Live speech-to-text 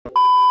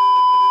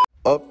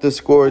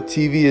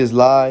UpTheScoreTV is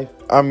live.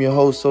 I'm your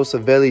host,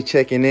 Usfl,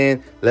 checking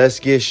in. Let's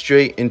get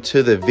straight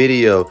into the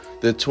video.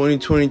 The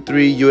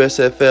 2023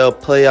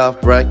 USFL playoff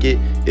bracket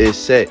is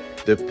set.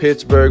 The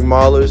Pittsburgh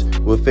Maulers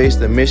will face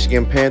the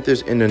Michigan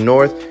Panthers in the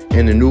north,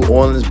 and the New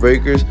Orleans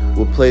Breakers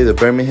will play the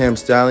Birmingham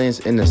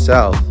Stallions in the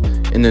south.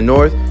 In the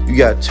north, you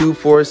got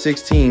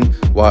 2-4-6 teams,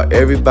 while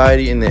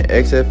everybody in the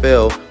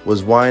XFL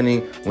was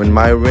whining when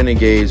my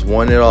Renegades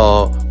won it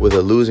all with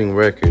a losing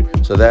record.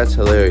 So that's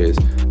hilarious.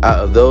 Out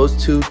of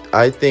those two,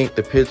 I think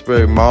the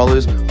Pittsburgh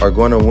Maulers are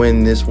going to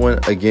win this one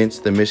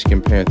against the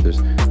Michigan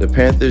Panthers. The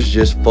Panthers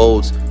just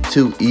folds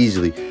too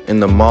easily,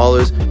 and the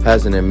Maulers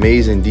has an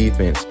amazing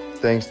defense,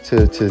 thanks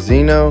to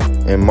Zeno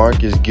and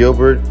Marcus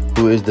Gilbert,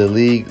 who is the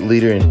league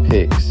leader in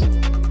picks.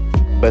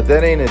 But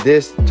that ain't a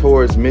diss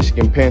towards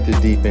Michigan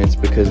Panthers defense,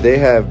 because they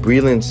have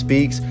Breland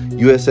Speaks,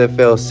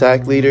 USFL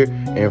sack leader,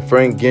 and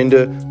Frank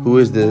Ginda, who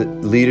is the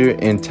leader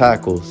in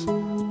tackles.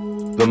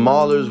 The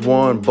Maulers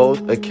won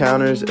both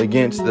encounters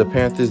against the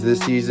Panthers this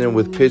season,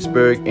 with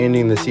Pittsburgh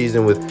ending the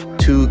season with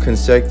 2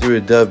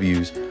 consecutive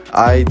W's.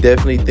 I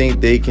definitely think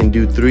they can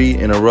do 3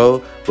 in a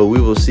row, but we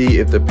will see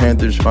if the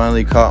Panthers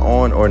finally caught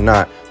on or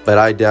not. But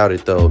I doubt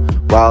it though.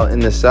 While in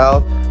the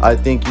South, I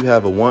think you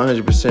have a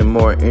 100%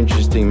 more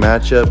interesting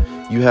matchup.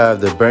 You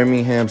have the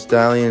Birmingham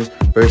Stallions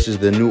versus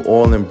the New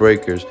Orleans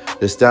Breakers.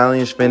 The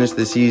Stallions finished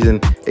the season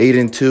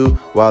 8-2,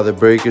 while the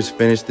Breakers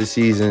finished the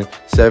season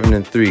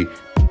 7-3.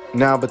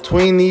 Now,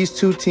 between these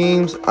two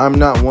teams, I'm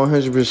not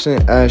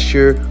 100% as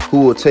sure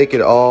who will take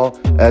it all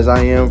as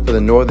I am for the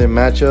northern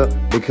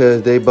matchup,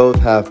 because they both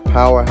have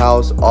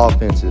powerhouse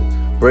offenses.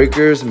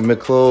 Breakers,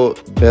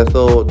 McLeod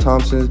Bethel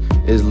Thompson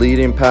is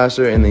leading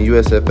passer in the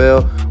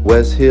USFL.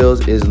 Wes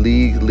Hills is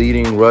league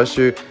leading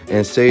rusher,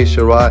 and Say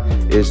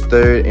Sherratt is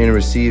third in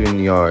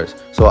receiving yards.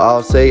 So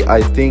I'll say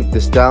I think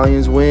the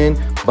Stallions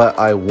win, but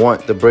I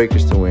want the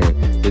Breakers to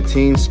win. The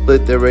teams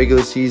split their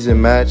regular season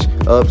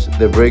matchups.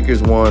 The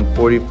Breakers won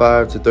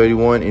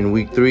 45-31 in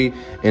week 3,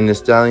 and the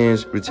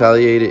Stallions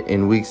retaliated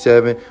in week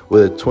 7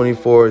 with a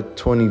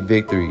 24-20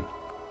 victory.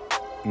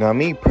 Now,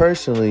 me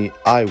personally,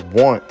 I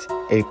want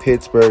a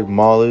Pittsburgh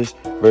Maulers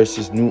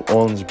versus New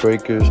Orleans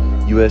Breakers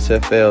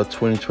USFL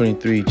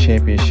 2023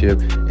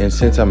 championship. And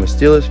since I'm a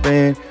Steelers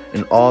fan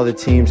and all the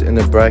teams in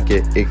the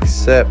bracket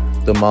except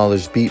the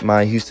Maulers beat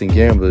my Houston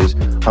Gamblers,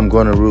 I'm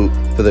going to root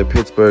for the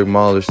Pittsburgh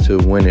Maulers to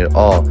win it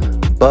all.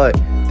 But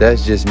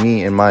that's just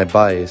me and my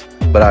bias.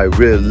 But I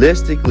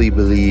realistically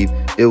believe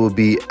it will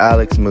be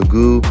Alex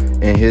Magoo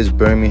and his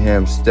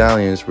Birmingham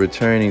Stallions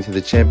returning to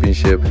the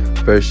championship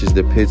versus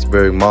the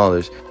Pittsburgh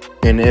Maulers.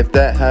 And if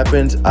that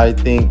happens, I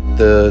think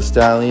the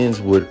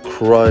Stallions would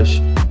crush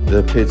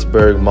the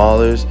Pittsburgh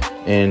Maulers,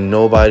 and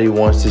nobody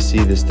wants to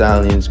see the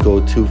Stallions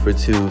go 2 for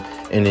 2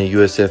 in the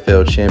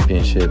USFL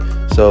championship.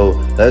 So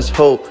let's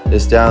hope the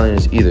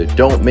Stallions either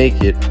don't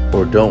make it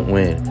or don't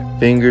win.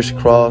 Fingers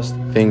crossed,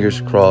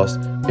 fingers crossed,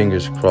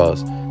 fingers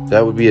crossed.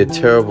 That would be a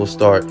terrible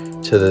start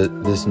to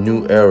this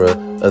new era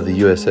of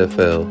the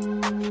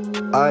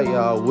USFL. Alright,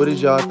 y'all, what did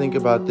y'all think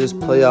about this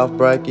playoff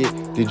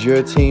bracket? Did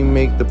your team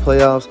make the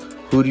playoffs?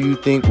 Who do you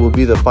think will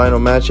be the final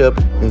matchup?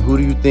 And who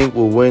do you think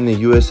will win the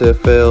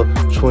USFL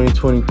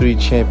 2023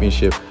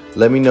 championship?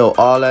 Let me know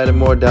all that and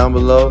more down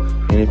below.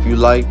 And if you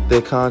like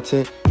the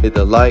content, hit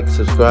the like,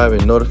 subscribe,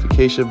 and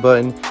notification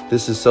button.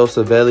 This is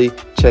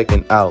Usfl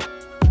checking out.